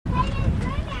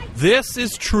This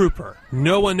is Trooper.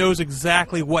 No one knows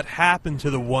exactly what happened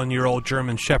to the 1-year-old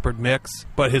German Shepherd mix,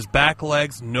 but his back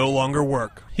legs no longer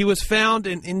work. He was found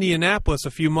in Indianapolis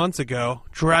a few months ago,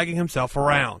 dragging himself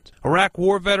around. Iraq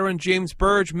War veteran James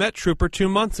Burge met Trooper 2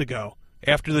 months ago,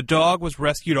 after the dog was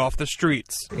rescued off the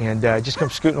streets. And just come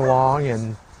scooting along,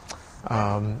 and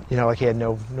like he had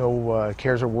no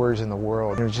cares or worries in the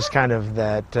world. It was just kind of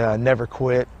that never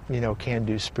quit,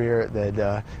 can-do spirit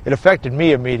that it affected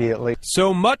me immediately.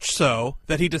 So much so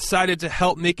that he decided to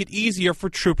help make it easier for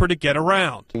Trooper to get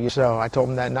around. So I told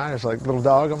him that night, I was like, little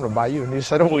dog, I'm going to buy you a new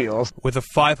set of wheels. With a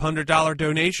 $500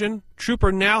 donation,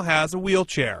 Trooper now has a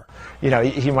wheelchair.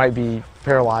 He might be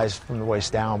paralyzed from the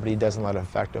waist down, but he doesn't let it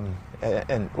affect him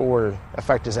or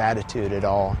affect his attitude at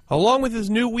all. Along with his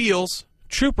new wheels,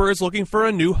 Trooper is looking for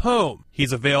a new home.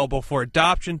 He's available for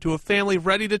adoption to a family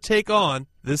ready to take on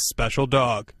this special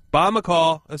dog. Bob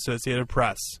McCall, Associated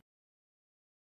Press.